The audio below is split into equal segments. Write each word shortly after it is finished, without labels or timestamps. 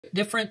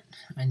different.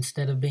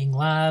 Instead of being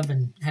live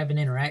and having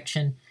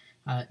interaction,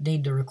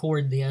 need to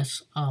record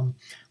this.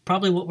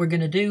 Probably what we're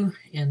going to do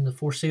in the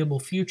foreseeable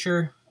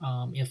future,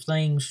 if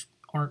things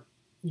aren't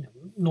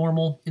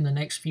normal in the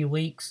next few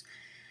weeks,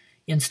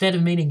 instead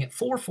of meeting at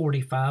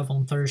 4:45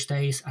 on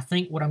Thursdays, I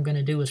think what I'm going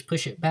to do is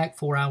push it back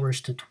 4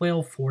 hours to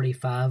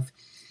 12:45.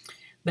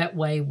 That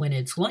way, when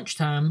it's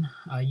lunchtime,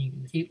 you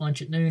can eat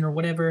lunch at noon or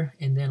whatever,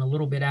 and then a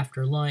little bit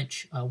after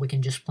lunch, we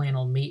can just plan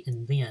on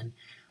meeting then.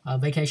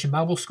 Vacation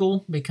Bible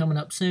School will be coming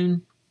up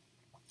soon,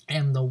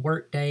 and the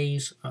work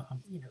days, a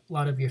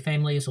lot of your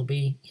families will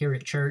be here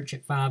at church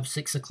at 5,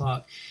 6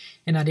 o'clock,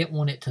 and I didn't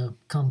want it to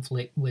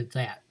conflict with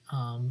that.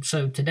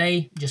 So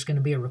today, just going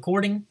to be a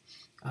recording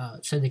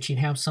so that you'd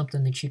have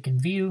something that you can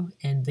view,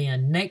 and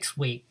then next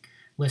week,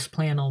 let's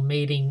plan on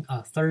meeting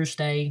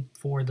Thursday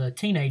for the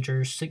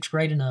teenagers, 6th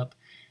grade and up,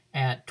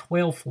 at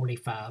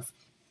 12:45.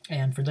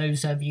 And for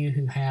those of you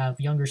who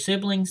have younger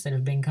siblings that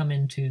have been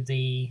coming to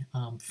the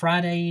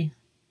Friday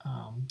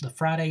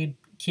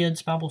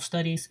kids Bible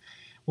studies,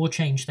 we'll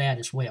change that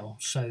as well.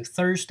 So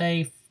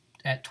Thursday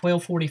at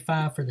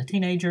 12:45 for the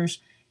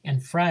teenagers,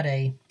 and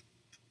Friday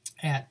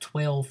at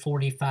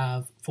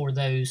 12:45 for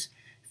those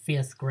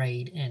 5th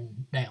grade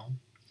and down.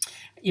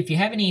 If you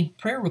have any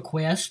prayer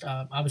requests,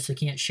 obviously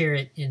can't share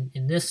it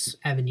in this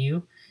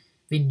venue,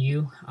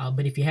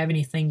 but if you have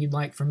anything you'd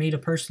like for me to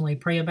personally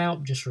pray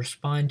about, just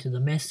respond to the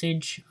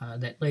message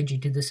that led you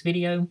to this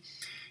video,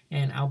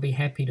 and I'll be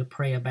happy to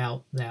pray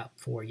about that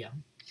for you.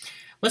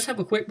 Let's have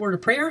a quick word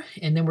of prayer,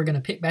 and then we're going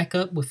to pick back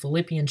up with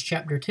Philippians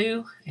chapter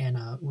 2 and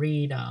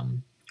read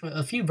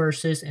a few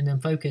verses, and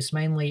then focus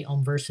mainly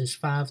on verses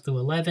 5 through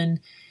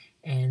 11,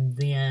 and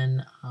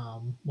then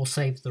we'll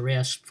save the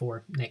rest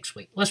for next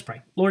week. Let's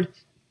pray. Lord,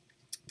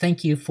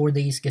 thank you for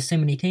these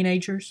Gethsemane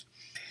teenagers.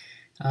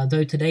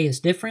 Though today is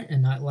different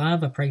and not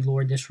live, I pray,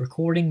 Lord, this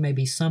recording may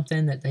be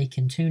something that they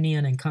can tune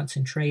in and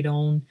concentrate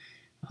on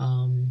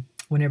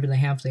whenever they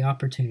have the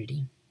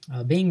opportunity.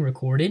 Being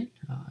recorded,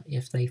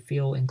 if they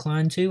feel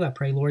inclined to, I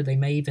pray, Lord, they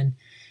may even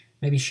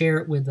maybe share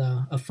it with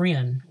a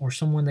friend or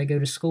someone they go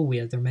to school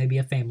with, or maybe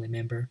a family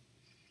member.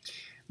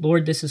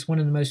 Lord, this is one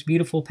of the most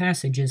beautiful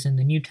passages in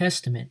the New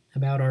Testament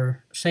about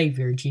our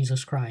Savior,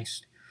 Jesus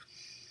Christ.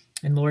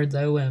 And Lord,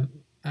 though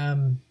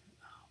I'm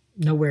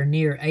nowhere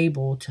near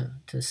able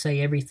to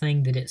say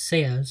everything that it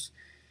says,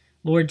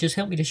 Lord, just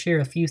help me to share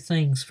a few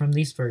things from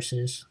these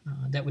verses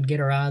that would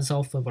get our eyes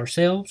off of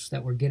ourselves,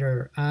 that would get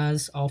our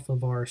eyes off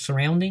of our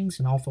surroundings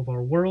and off of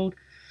our world,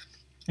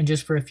 and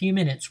just for a few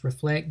minutes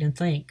reflect and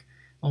think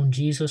on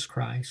Jesus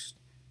Christ,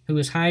 who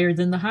is higher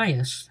than the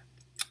highest,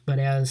 but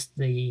as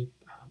the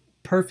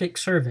perfect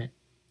servant,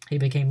 he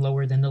became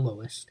lower than the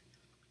lowest.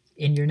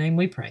 In your name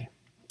we pray.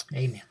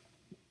 Amen.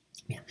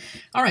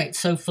 All right,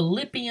 so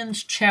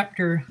Philippians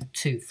chapter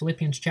 2.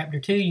 Philippians chapter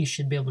 2, you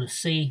should be able to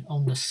see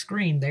on the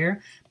screen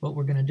there. What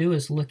we're going to do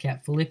is look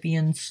at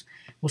Philippians.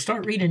 We'll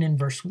start reading in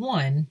verse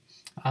 1,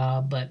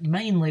 but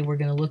mainly we're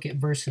going to look at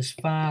verses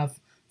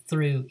 5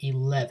 through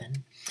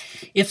 11.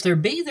 If there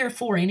be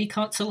therefore any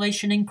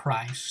consolation in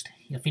Christ,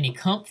 if any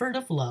comfort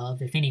of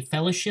love, if any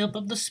fellowship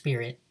of the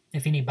Spirit,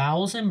 if any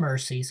bowels and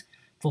mercies,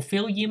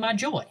 fulfill ye my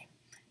joy,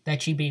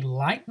 that ye be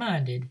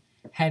like-minded,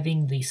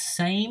 having the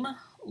same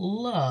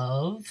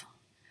love,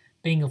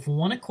 being of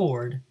one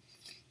accord,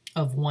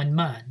 of one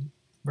mind.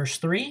 Verse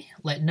 3,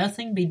 let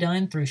nothing be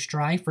done through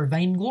strife or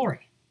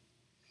vainglory,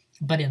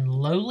 but in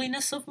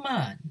lowliness of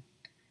mind,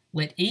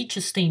 let each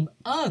esteem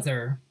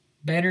other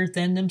better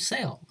than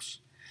themselves.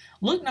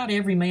 Look not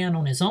every man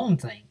on his own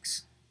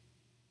things,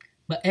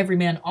 but every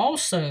man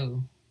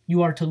also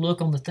you are to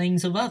look on the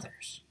things of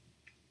others.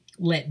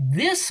 Let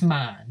this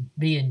mind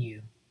be in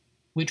you,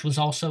 which was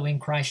also in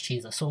Christ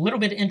Jesus. So a little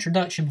bit of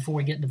introduction before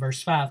we get to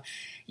verse 5.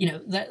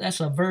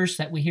 That's a verse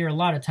that we hear a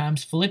lot of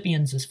times.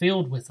 Philippians is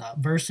filled with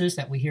verses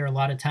that we hear a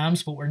lot of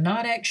times, but we're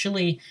not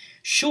actually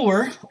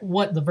sure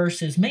what the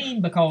verses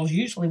mean, because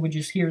usually we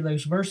just hear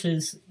those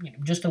verses,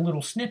 just a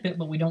little snippet,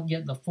 but we don't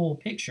get the full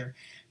picture.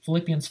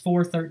 Philippians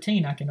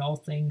 4:13, I can do all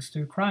things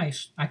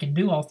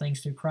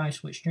through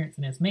Christ, which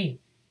strengtheneth me.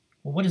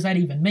 Well, what does that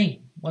even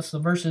mean? What's the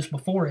verses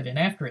before it and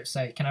after it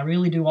say? Can I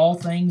really do all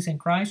things in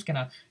Christ? Can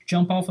I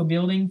jump off a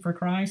building for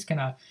Christ? Can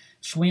I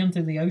swim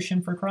through the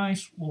ocean for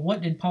Christ? Well,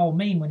 what did Paul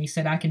mean when he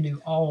said, I can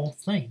do all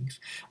things?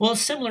 Well,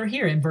 it's similar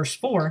here in verse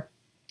 5.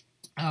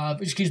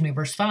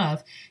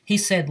 He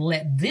said,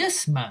 let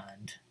this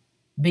mind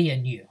be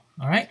in you.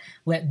 All right?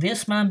 Let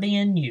this mind be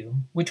in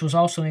you, which was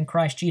also in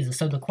Christ Jesus.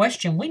 So the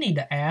question we need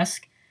to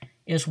ask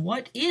is,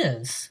 what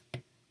is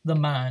the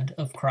mind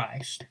of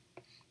Christ?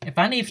 If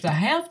I need to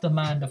have the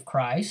mind of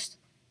Christ,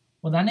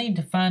 well, I need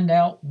to find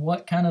out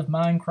what kind of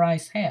mind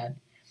Christ had.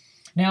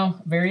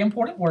 Now, very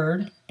important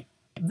word,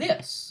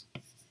 this.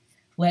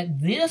 Let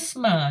this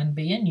mind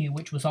be in you,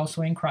 which was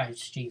also in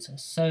Christ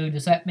Jesus. So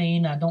does that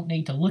mean I don't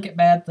need to look at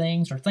bad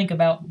things or think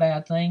about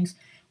bad things?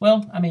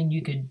 Well, I mean,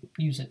 you could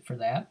use it for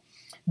that.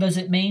 Does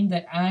it mean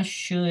that I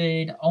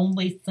should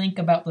only think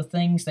about the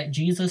things that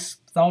Jesus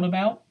thought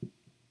about?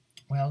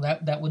 Well,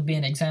 that would be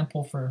an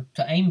example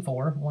to aim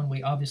for, one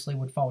we obviously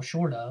would fall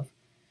short of.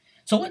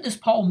 So what does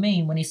Paul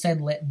mean when he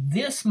said, let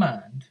this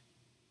mind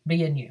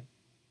be in you?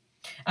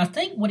 I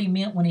think what he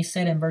meant when he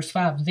said in verse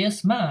 5,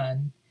 this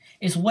mind,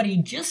 is what he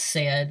just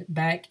said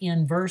back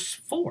in verse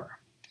 4.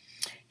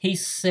 He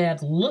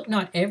said, look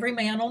not every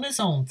man on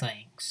his own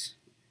things,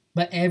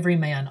 but every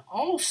man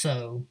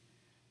also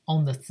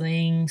on the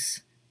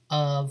things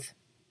of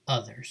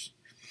others.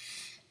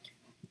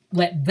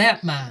 Let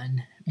that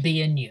mind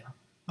be in you.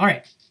 All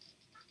right,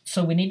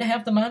 so we need to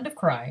have the mind of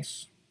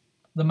Christ.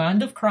 The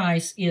mind of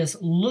Christ is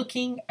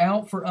looking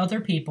out for other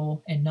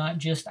people and not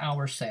just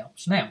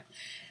ourselves. Now,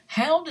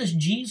 how does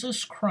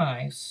Jesus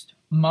Christ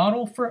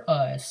model for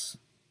us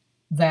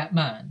that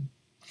mind?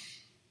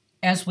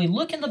 As we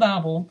look in the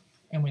Bible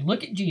and we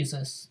look at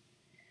Jesus,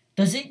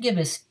 does it give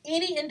us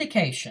any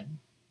indication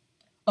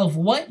of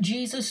what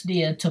Jesus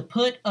did to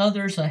put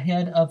others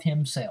ahead of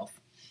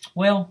himself?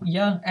 Well,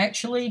 yeah,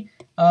 actually,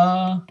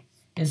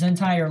 his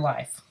entire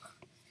life.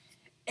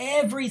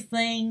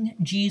 Everything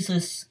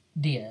Jesus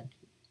did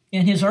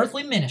in his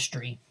earthly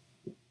ministry,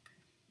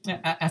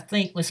 I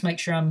think, let's make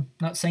sure I'm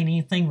not saying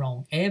anything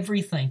wrong.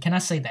 Everything, can I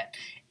say that?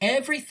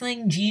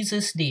 Everything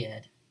Jesus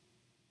did,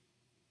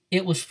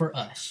 it was for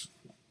us.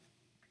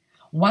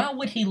 Why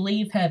would he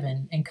leave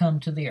heaven and come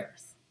to the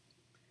earth?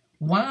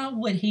 Why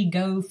would he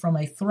go from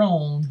a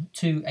throne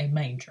to a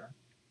manger?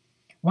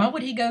 Why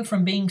would he go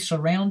from being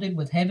surrounded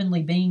with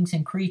heavenly beings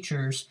and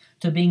creatures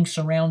to being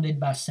surrounded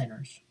by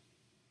sinners?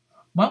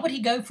 Why would he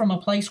go from a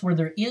place where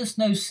there is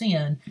no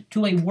sin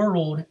to a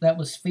world that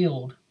was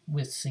filled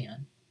with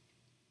sin?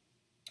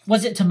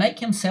 Was it to make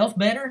himself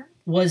better?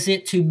 Was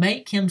it to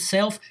make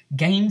himself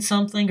gain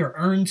something or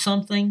earn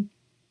something?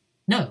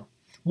 No.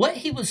 What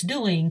he was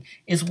doing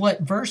is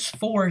what verse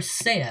 4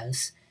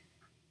 says.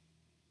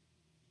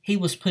 He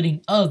was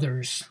putting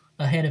others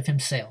ahead of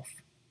himself.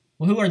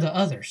 Well, who are the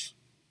others?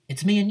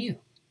 It's me and you.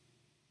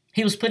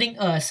 He was putting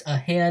us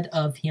ahead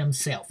of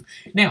himself.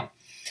 Now,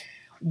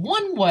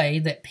 one way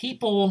that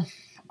people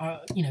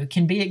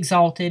can be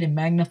exalted and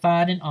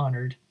magnified and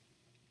honored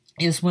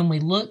is when we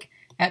look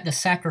at the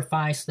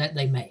sacrifice that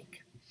they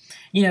make.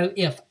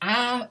 If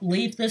I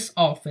leave this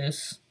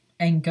office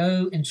and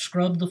go and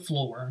scrub the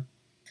floor,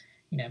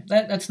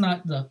 that's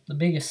not the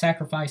biggest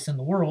sacrifice in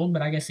the world,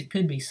 but I guess it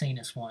could be seen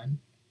as one.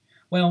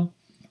 Well,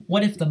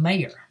 what if the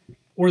mayor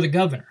or the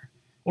governor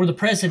or the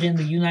president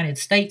of the United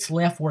States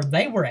left where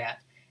they were at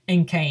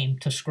and came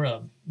to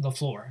scrub the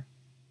floor?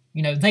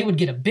 They would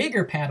get a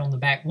bigger pat on the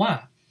back.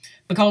 Why?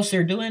 Because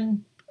they're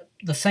doing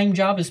the same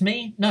job as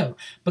me? No,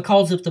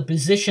 because of the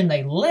position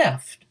they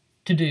left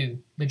to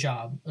do the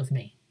job of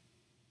me.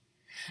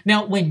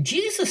 Now, when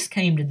Jesus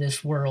came to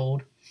this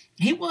world,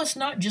 he was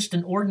not just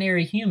an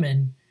ordinary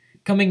human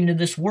coming into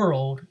this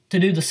world to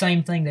do the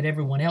same thing that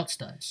everyone else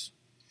does.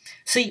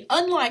 See,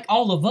 unlike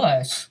all of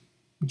us,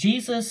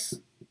 Jesus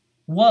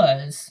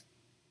was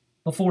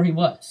before he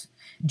was.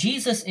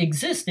 Jesus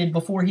existed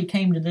before he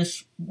came to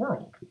this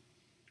world.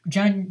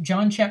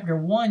 John chapter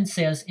 1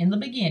 says, in the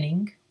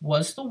beginning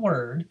was the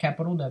Word,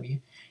 capital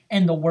W,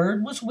 and the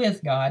Word was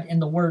with God,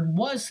 and the Word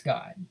was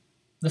God.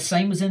 The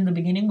same was in the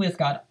beginning with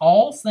God.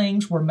 All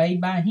things were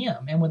made by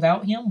him, and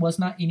without him was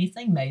not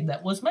anything made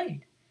that was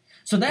made.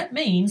 So that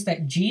means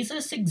that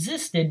Jesus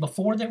existed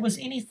before there was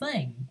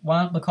anything.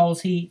 Why?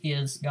 Because he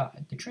is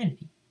God, the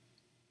Trinity.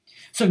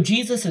 So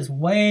Jesus is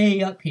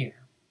way up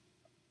here.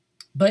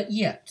 But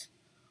yet,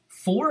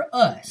 for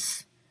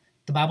us,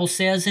 the Bible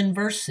says in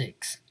verse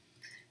 6,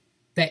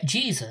 that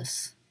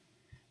Jesus,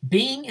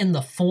 being in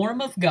the form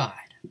of God,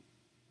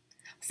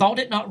 thought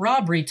it not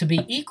robbery to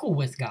be equal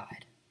with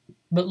God.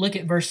 But look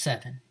at verse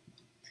 7.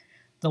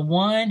 The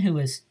one who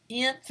is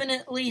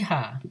infinitely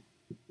high,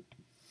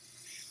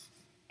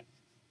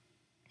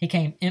 he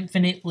came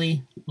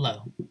infinitely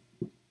low.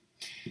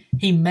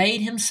 He made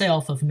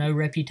himself of no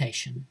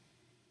reputation.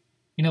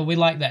 We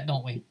like that,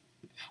 don't we?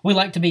 We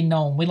like to be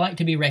known. We like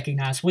to be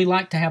recognized. We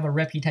like to have a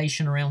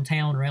reputation around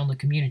town, around the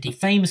community.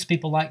 Famous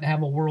people like to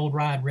have a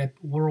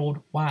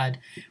worldwide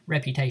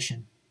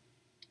reputation.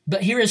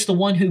 But here is the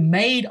one who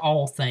made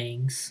all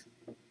things.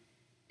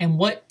 And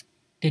what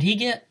did he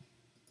get?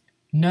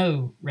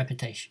 No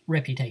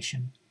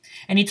reputation.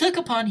 And he took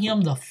upon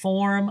him the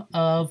form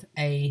of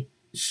a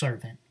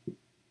servant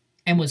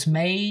and was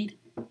made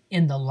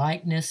in the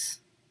likeness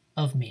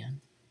of men.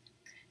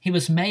 He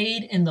was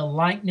made in the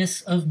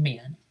likeness of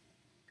men.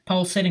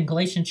 Paul said in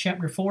Galatians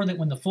chapter 4 that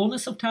when the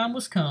fullness of time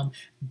was come,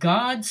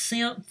 God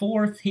sent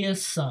forth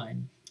his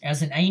Son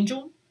as an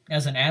angel,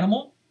 as an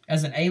animal,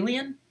 as an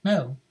alien?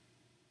 No,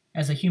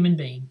 as a human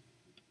being,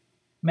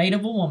 made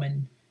of a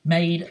woman,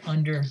 made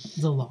under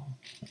the law.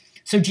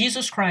 So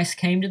Jesus Christ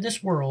came to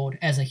this world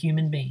as a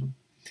human being.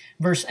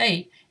 Verse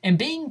 8, and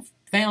being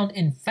found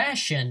in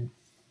fashion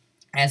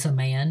as a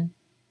man,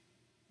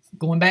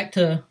 going back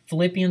to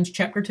Philippians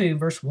chapter 2,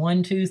 verse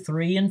 1, 2,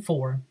 3, and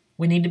 4,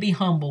 we need to be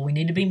humble, we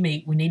need to be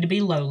meek, we need to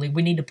be lowly,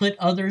 we need to put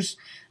others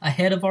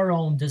ahead of our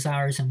own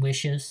desires and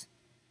wishes.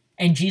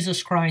 And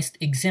Jesus Christ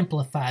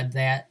exemplified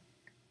that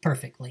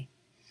perfectly.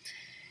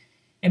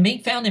 And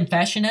being found in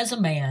fashion as a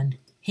man,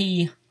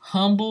 he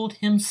humbled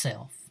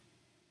himself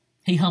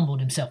He humbled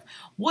himself.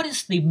 What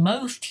is the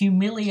most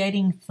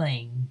humiliating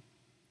thing,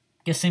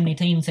 Gethsemane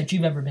Teens, that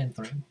you've ever been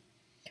through?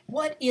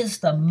 What is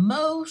the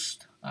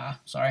most,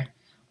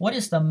 what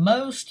is the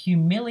most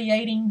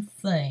humiliating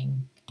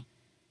thing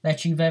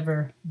that you've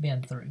ever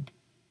been through?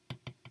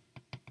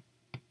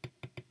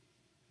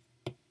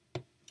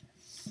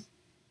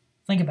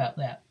 Think about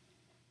that.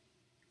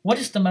 What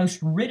is the most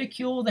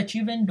ridicule that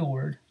you've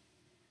endured?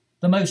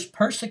 The most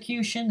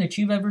persecution that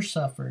you've ever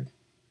suffered?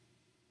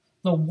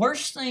 The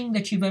worst thing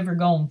that you've ever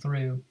gone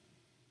through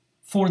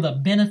for the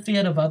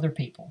benefit of other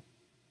people?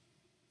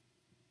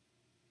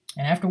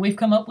 And after we've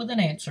come up with an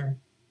answer,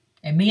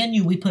 and me and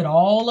you, we put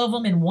all of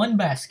them in one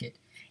basket,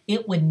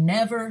 it would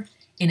never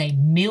in a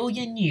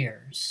million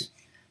years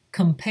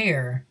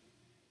compare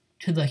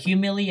to the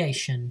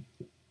humiliation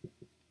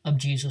of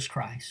Jesus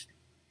Christ.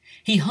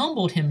 He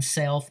humbled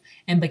himself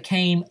and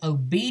became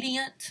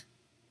obedient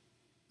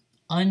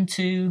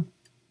unto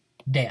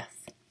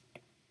death.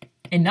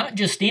 And not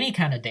just any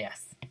kind of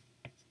death,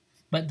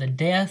 but the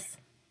death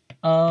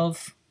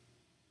of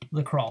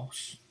the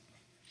cross.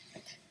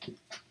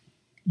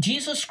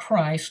 Jesus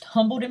Christ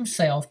humbled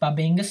himself by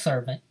being a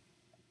servant.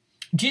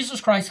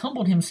 Jesus Christ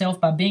humbled himself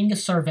by being a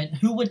servant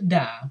who would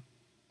die.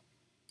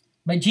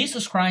 But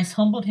Jesus Christ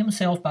humbled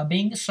himself by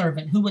being a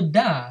servant who would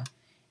die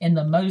in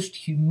the most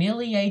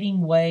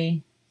humiliating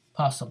way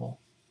possible,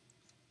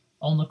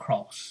 on the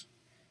cross.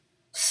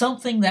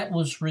 Something that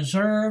was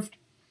reserved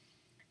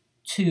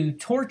to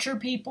torture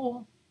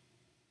people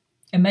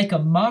and make a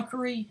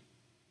mockery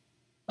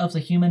of the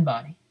human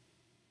body.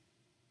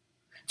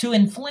 To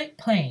inflict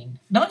pain,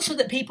 not so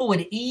that people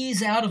would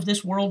ease out of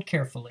this world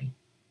carefully,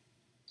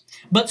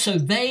 but so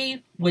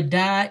they would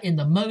die in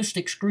the most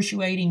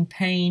excruciating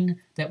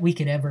pain that we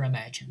could ever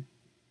imagine.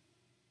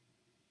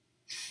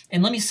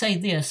 And let me say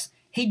this,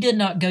 he did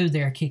not go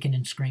there kicking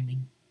and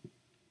screaming.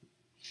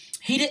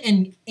 He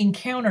didn't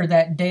encounter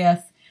that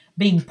death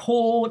being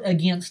pulled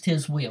against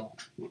his will.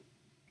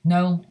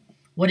 No,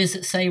 what does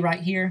it say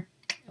right here?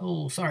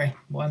 Oh, sorry.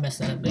 Boy, I messed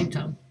that up big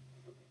time.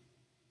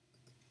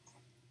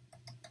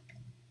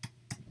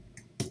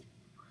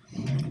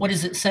 What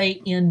does it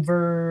say in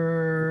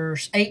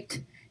verse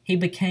 8? He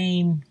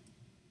became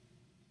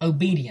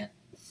obedient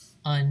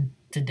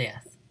unto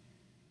death.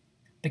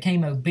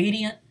 Became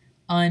obedient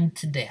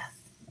unto death.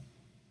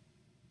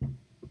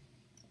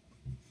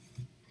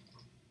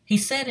 He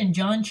said in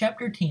John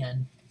chapter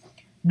 10,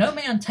 "No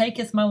man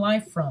taketh my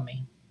life from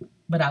me,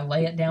 but I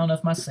lay it down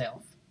of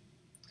myself.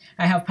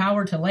 I have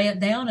power to lay it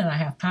down, and I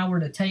have power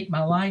to take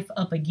my life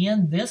up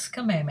again. This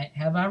commandment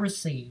have I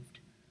received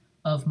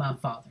of my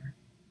Father."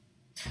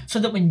 So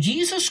that when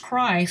Jesus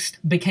Christ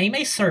became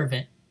a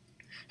servant,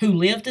 who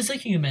lived as a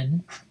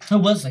human, who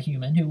was a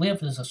human, who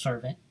lived as a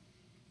servant,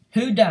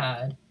 who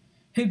died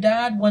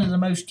one of the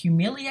most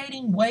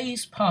humiliating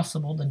ways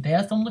possible, the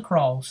death on the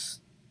cross,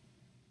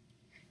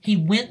 he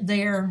went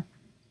there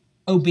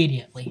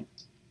obediently.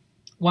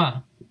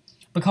 Why?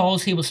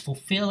 Because he was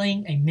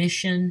fulfilling a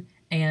mission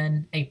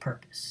and a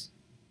purpose.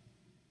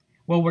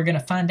 Well, we're going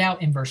to find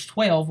out in verse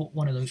 12 what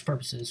one of those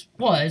purposes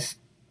was.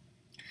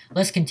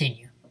 Let's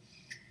continue.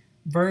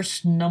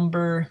 Verse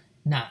number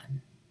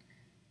 9.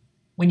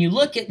 When you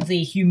look at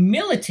the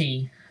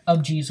humility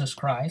of Jesus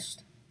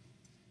Christ,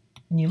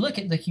 and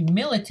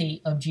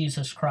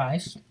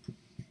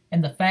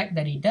the fact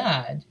that he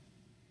died,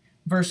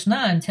 verse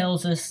 9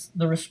 tells us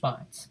the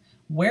response.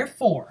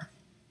 Wherefore,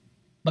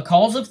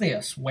 because of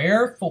this,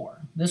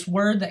 wherefore, this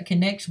word that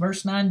connects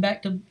verse 9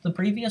 back to the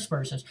previous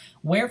verses,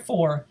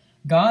 wherefore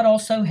God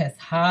also hath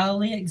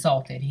highly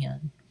exalted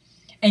him,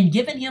 and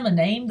given him a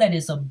name that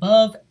is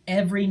above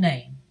every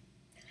name,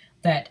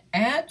 that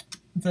at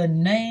the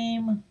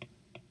name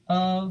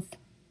of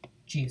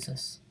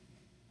Jesus,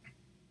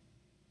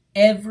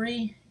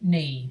 every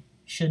knee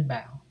should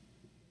bow.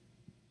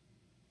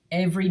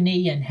 Every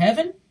knee in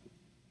heaven,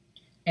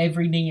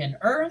 every knee in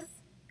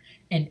earth,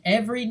 and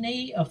every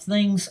knee of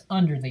things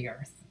under the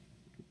earth.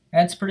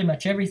 That's pretty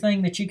much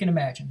everything that you can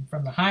imagine.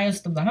 From the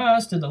highest of the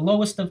highest to the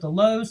lowest of the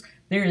lows,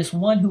 there is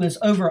one who is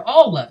over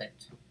all of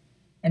it.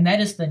 And that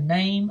is the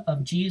name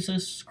of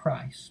Jesus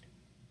Christ.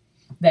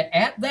 That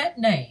at that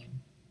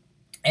name,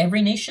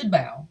 every knee should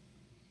bow.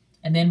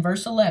 And then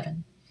verse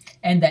 11,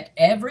 and that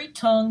every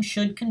tongue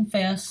should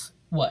confess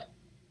what?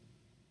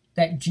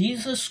 That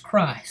Jesus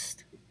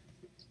Christ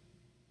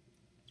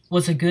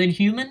was a good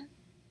human,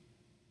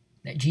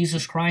 that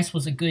Jesus Christ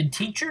was a good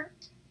teacher,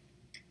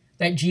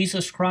 that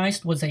Jesus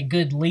Christ was a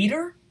good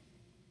leader,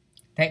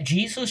 that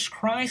Jesus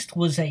Christ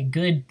was a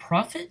good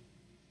prophet,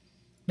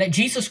 that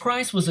Jesus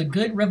Christ was a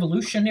good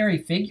revolutionary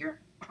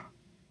figure,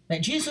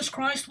 that Jesus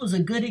Christ was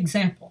a good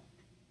example.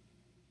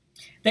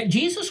 That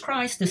Jesus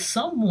Christ is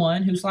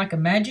someone who's like a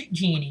magic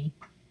genie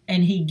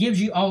and he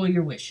gives you all of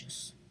your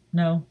wishes.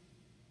 No.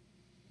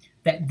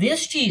 That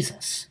this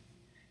Jesus,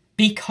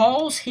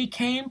 because he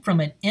came from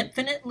an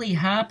infinitely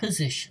high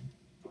position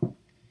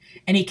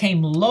and he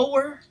came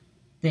lower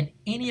than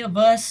any of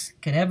us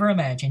could ever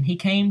imagine, he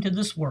came to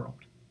this world.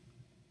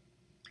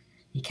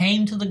 He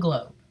came to the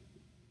globe.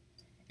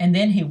 And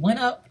then he went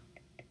up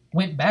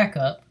went back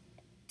up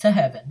to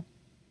heaven.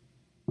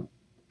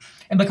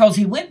 And because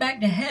he went back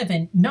to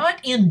heaven, not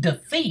in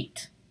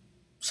defeat,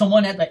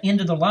 someone at the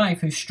end of their life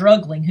who's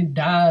struggling, who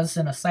dies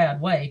in a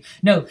sad way.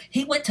 No,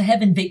 he went to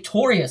heaven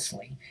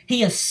victoriously.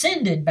 He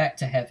ascended back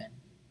to heaven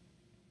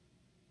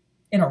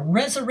in a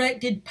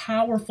resurrected,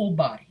 powerful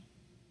body.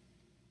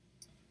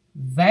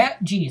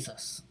 That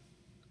Jesus,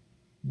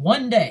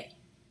 one day,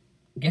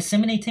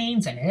 Gethsemane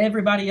Teens and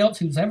everybody else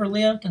who's ever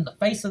lived in the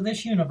face of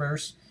this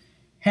universe,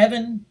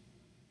 heaven,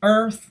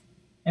 earth,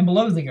 and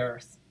below the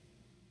earth,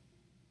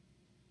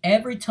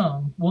 every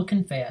tongue will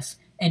confess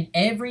and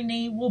every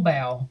knee will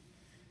bow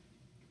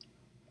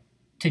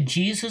to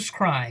Jesus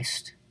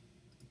Christ,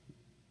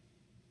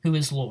 who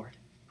is Lord.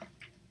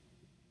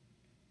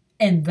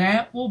 And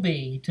that will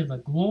be to the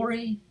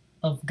glory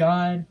of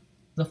God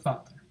the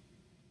Father.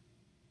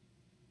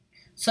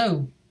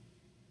 So,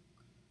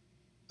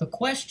 the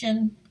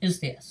question is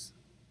this.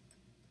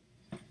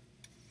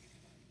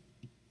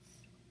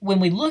 When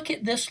we look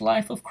at this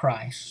life of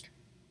Christ,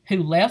 who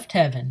left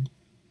heaven,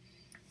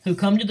 who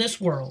come to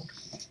this world,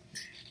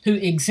 who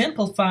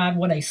exemplified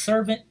what a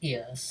servant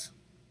is,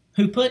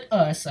 who put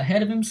us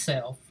ahead of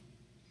himself,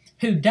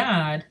 who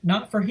died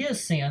not for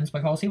his sins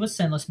because he was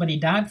sinless, but he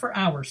died for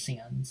our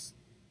sins.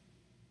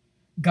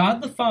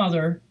 God the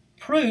Father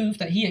proved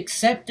that he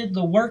accepted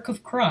the work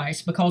of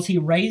Christ because he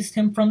raised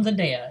him from the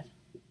dead,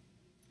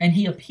 and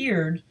he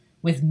appeared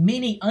with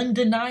many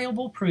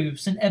undeniable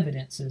proofs and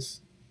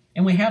evidences.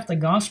 And we have the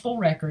gospel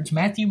records,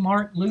 Matthew,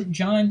 Mark, Luke,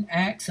 John,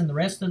 Acts, and the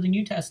rest of the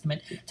New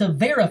Testament, to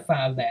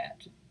verify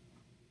that.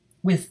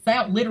 With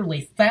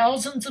literally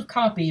thousands of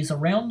copies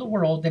around the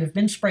world that have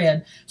been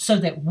spread so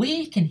that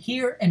we can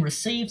hear and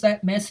receive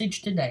that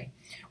message today.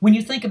 When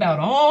you think about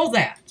all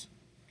that,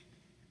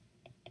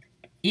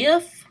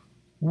 if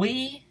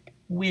we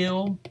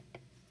will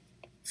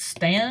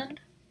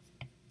stand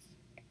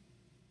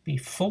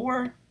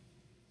before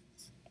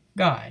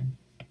God,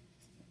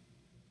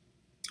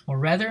 or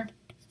rather,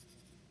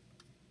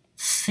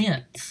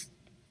 since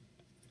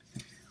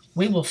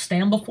we will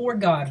stand before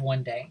God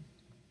one day,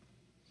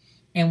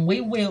 and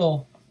we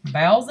will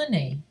bow the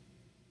knee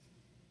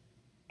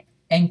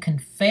and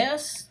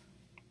confess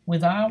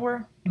with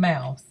our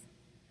mouth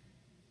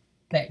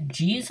that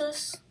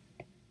Jesus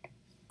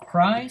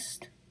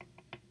Christ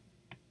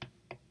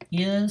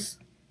is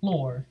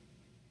Lord.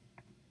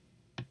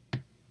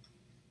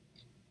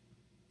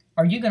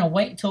 Are you going to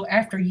wait till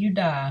after you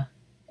die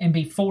and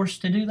be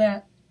forced to do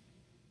that?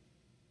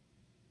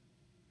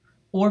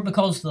 Or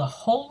because the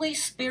Holy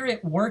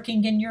Spirit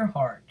working in your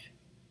heart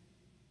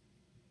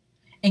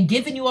and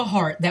giving you a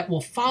heart that will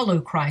follow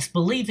Christ,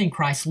 believe in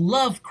Christ,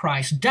 love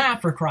Christ, die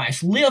for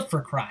Christ, live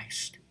for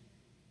Christ,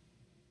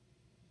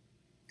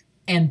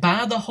 and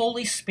by the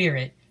Holy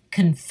Spirit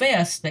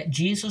confess that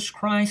Jesus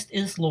Christ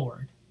is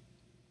Lord,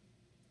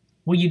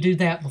 will you do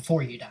that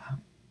before you die?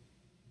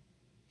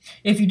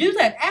 If you do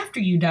that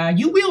after you die,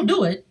 you will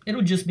do it.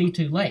 It'll just be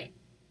too late.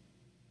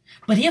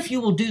 But if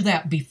you will do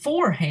that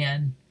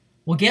beforehand,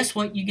 well, guess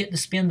what you get to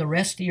spend the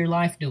rest of your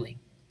life doing?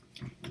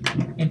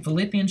 In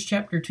Philippians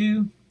chapter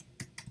 2,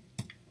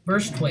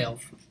 verse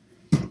 12.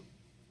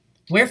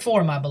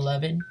 Wherefore, my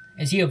beloved,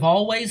 as ye have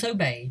always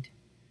obeyed,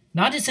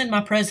 not as in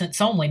my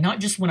presence only, not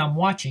just when I'm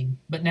watching,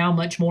 but now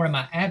much more in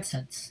my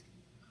absence,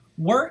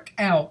 work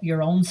out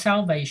your own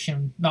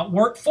salvation, not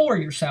work for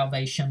your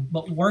salvation,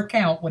 but work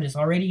out what is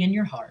already in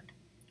your heart,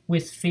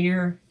 with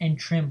fear and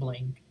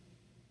trembling.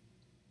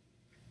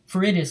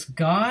 For it is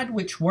God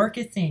which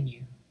worketh in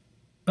you,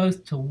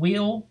 both to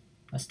will,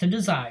 that's to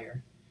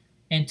desire,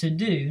 and to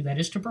do, that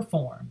is to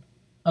perform,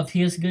 of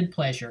his good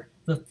pleasure,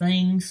 the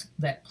things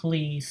that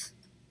please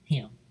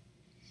him.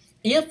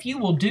 If you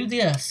will do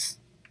this,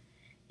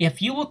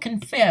 if you will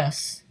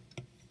confess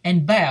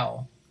and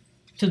bow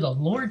to the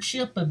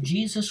Lordship of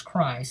Jesus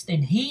Christ,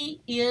 and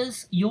he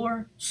is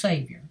your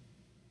Savior,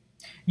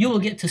 you will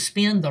get to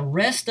spend the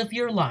rest of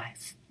your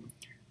life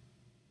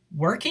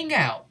working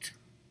out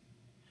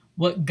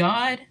what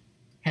God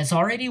has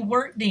already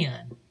worked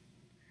in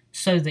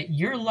so that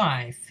your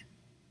life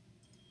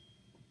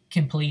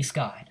can please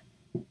God.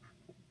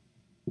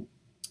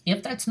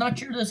 If that's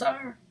not your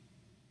desire,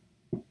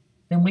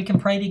 then we can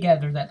pray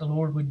together that the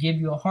Lord would give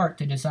you a heart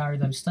to desire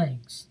those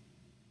things.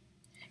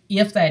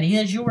 If that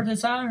is your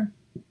desire,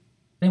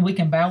 then we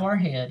can bow our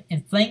head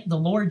and thank the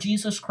Lord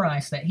Jesus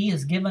Christ that he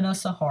has given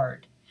us a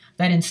heart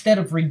that instead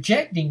of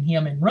rejecting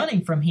him and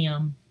running from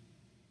him,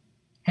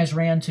 has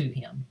ran to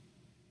him,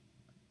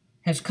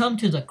 has come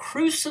to the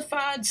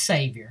crucified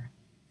Savior,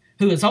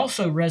 who is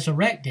also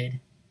resurrected,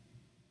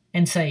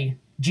 and say,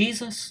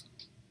 Jesus,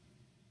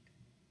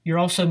 you're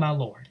also my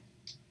Lord.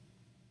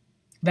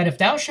 That if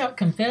thou shalt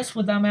confess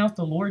with thy mouth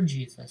the Lord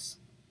Jesus,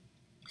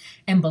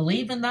 and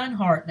believe in thine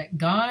heart that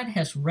God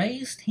has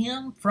raised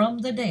him from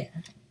the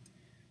dead,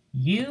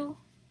 you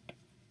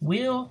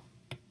will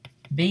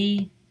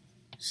be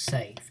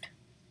saved.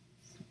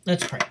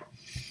 Let's pray.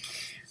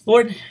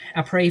 Lord,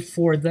 I pray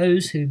for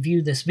those who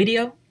view this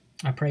video.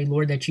 I pray,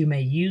 Lord, that you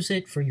may use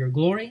it for your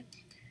glory.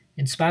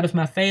 In spite of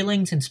my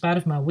failings, in spite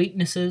of my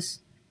weaknesses,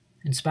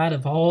 in spite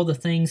of all the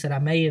things that I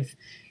may have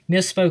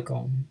misspoke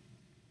on.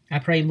 I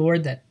pray,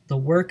 Lord, that the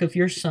work of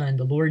your Son,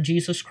 the Lord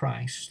Jesus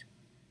Christ,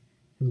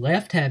 who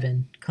left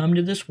heaven, come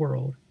to this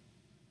world,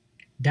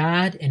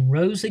 died and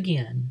rose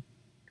again,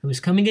 who is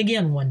coming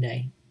again one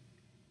day.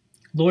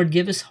 Lord,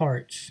 give us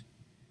hearts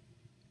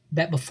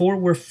that before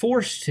we're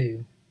forced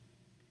to,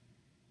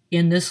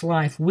 in this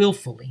life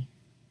willfully,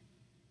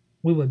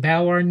 we would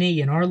bow our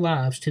knee in our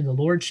lives to the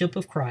Lordship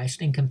of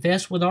Christ and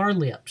confess with our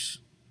lips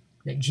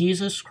that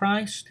Jesus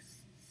Christ,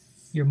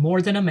 you're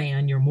more than a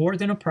man, you're more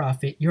than a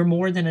prophet, you're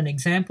more than an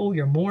example,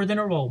 you're more than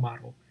a role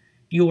model.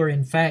 You are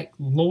in fact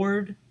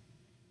Lord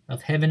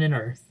of heaven and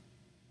earth.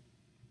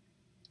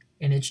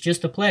 And it's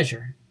just a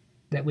pleasure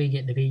that we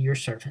get to be your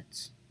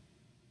servants.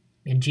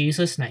 In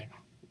Jesus' name,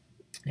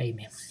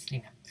 amen.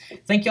 Amen.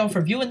 Thank y'all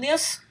for viewing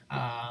this,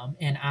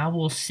 and I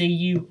will see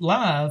you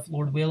live,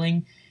 Lord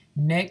willing,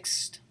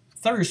 next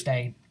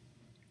Thursday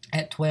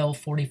at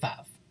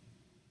 12:45.